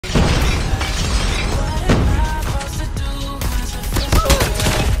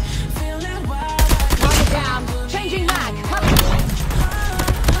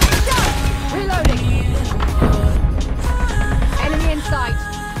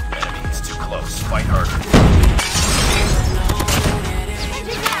fight harder.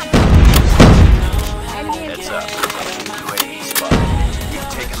 Heads up. UAV spotted. You've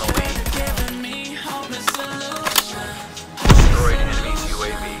taken the lead. Destroyed enemy's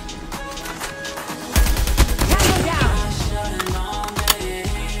UAV. Tango down.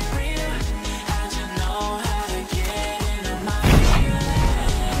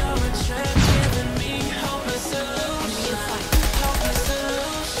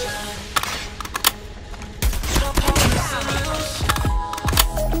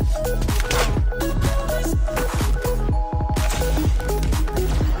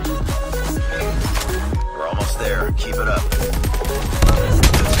 We're almost there. Keep it up.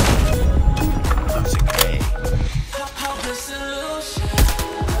 Losing A.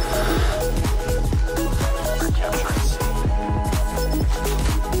 We're capturing C.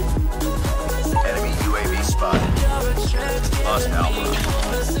 Enemy UAV spotted. Lost Alpha.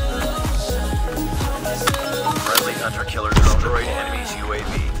 Friendly hunter-killer destroyed enemy's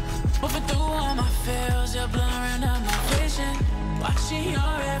UAV.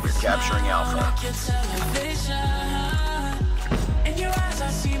 We're capturing Alpha.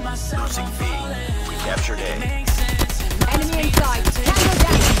 Losing B. We captured A. Enemy in sight. Tango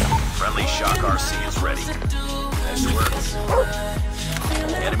down. Friendly Shock RC is ready. Nice work.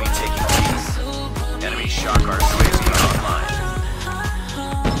 Enemy taking B. Enemy Shock RC online.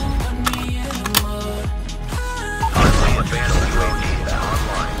 Hostile advanced UAV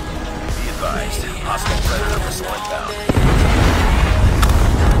online. Be advised, hostile predator missile inbound.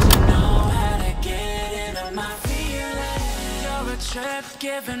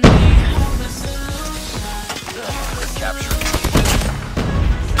 Giving me all the We're capturing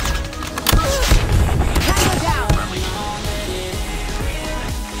Tango down.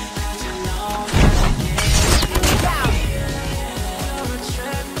 Down.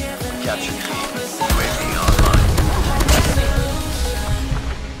 captured B. UAV online.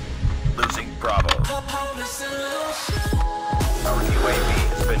 Losing Bravo. Our UAV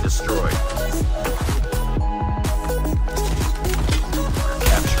has been destroyed.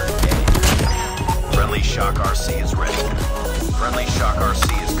 Friendly Shock RC is ready. Friendly Shock RC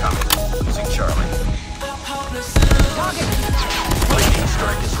is coming. Losing Charlie. Target. Lightning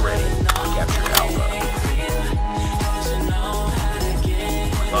Strike is ready. Captured Alpha.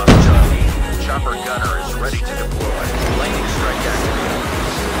 Lost Charlie. Chopper Gunner is ready to deploy. Lightning Strike activated.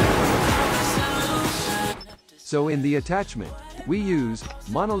 So in the attachment, we use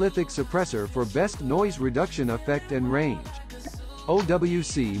monolithic suppressor for best noise reduction effect and range.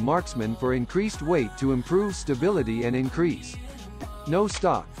 OWC marksman for increased weight to improve stability and increase. No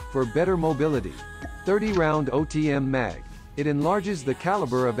stock for better mobility. 30-round OTM mag. It enlarges the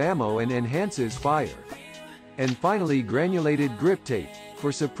caliber of ammo and enhances fire. And finally, granulated grip tape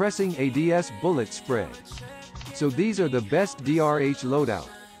for suppressing ADS bullet spread. So these are the best DRH loadout.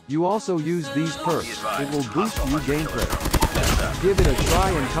 You also use these perks. It will boost you gameplay. Give it a try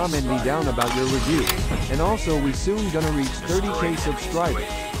and comment me down about your review. And also we soon gonna reach 30k subscribers.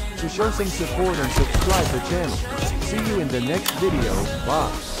 So show some support and subscribe the channel. See you in the next video.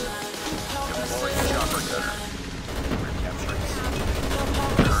 Bye. Deploying Chopper Gunner. We're capturing C.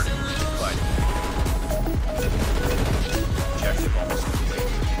 Turn. Fighting. Objective almost complete.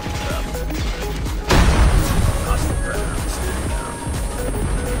 Up. Hostile predator standing down.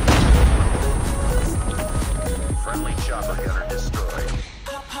 Friendly Chopper Gunner destroyed.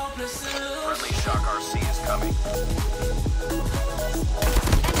 Friendly Shock RC is coming.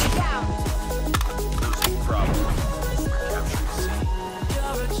 Enemy down. Losing Bravo. We're capturing C.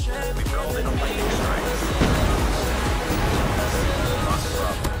 We've called in a lightning strike. Lost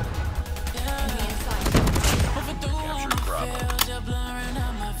Bravo. Enemy in sight. Captured Bravo.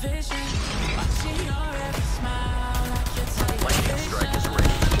 Lightning strike is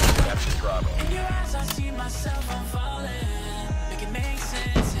ready. Captured Bravo.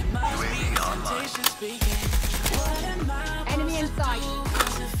 UAV online. Enemy in sight.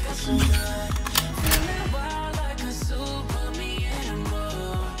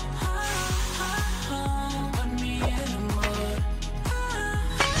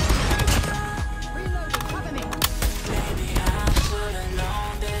 Reloading. Cover me.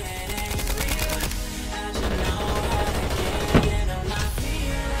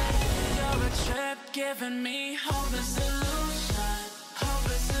 Giving me